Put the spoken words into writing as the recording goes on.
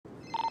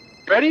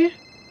Ready?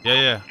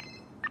 Yeah.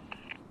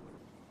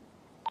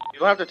 You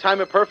don't have to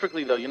time it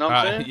perfectly though. You know what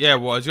I'm saying? Yeah,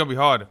 well, it's gonna be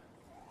hard.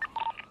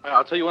 Alright,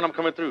 I'll tell you when I'm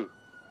coming through.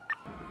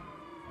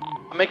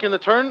 I'm making the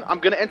turn. I'm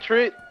gonna enter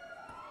it.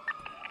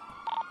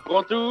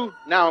 Going through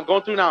now. I'm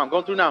going through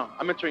now.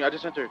 I'm entering. I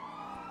just entered.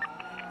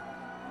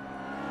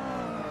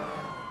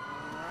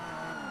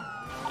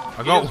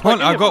 I got one.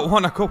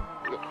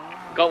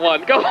 Got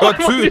one. Got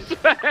two.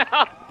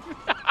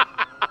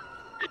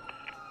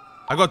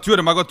 I got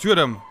two of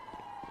them.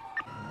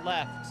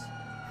 Left.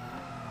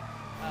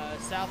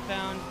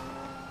 Southbound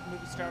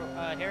movie star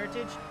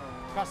Heritage.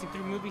 Crossing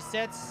through movie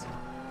sets.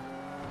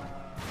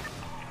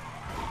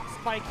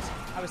 Spiked.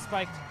 I was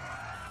spiked.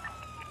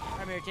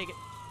 Primary, take it.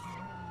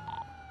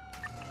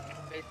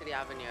 Bay City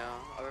Avenue,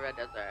 over Red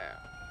Desert.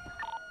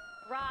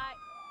 Right.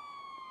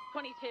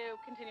 22,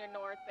 continuing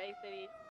north, Bay City.